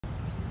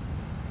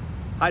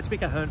Hi, it's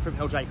Mick Ahern from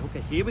LJ Hooker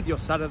here with your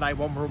Saturday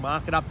Wamberal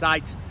Market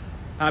update.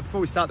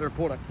 Before we start the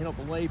report, I cannot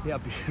believe how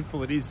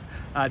beautiful it is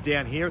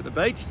down here at the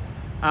beach.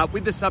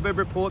 With the suburb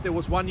report, there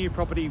was one new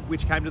property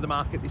which came to the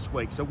market this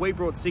week. So we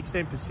brought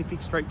 16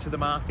 Pacific Street to the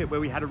market,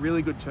 where we had a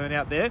really good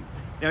turnout there.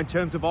 Now, in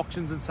terms of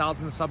auctions and sales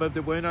in the suburb,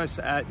 there were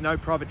no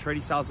private treaty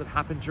sales that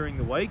happened during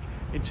the week.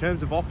 In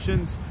terms of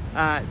auctions,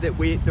 there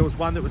was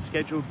one that was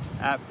scheduled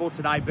for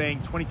today,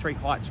 being 23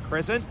 Heights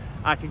Crescent.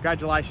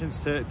 Congratulations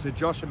to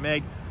Josh and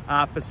Meg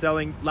for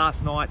selling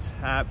last night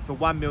for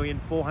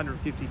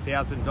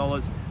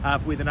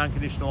 $1,450,000 with an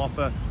unconditional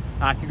offer.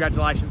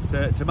 Congratulations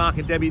to Mark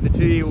and Debbie. The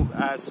two-year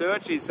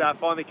search is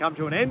finally come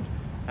to an end.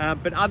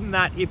 But other than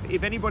that,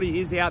 if anybody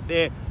is out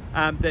there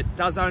that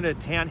does own a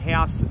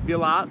townhouse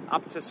villa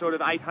up to sort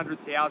of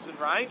 800,000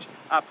 range,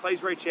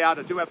 please reach out.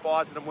 I do have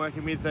buyers that I'm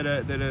working with that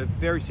are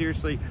very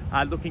seriously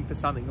looking for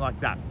something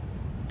like that.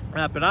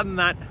 But other than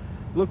that,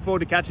 look forward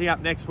to catching up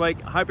next week.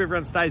 I hope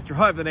everyone stays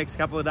dry over the next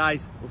couple of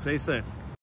days. We'll see you soon.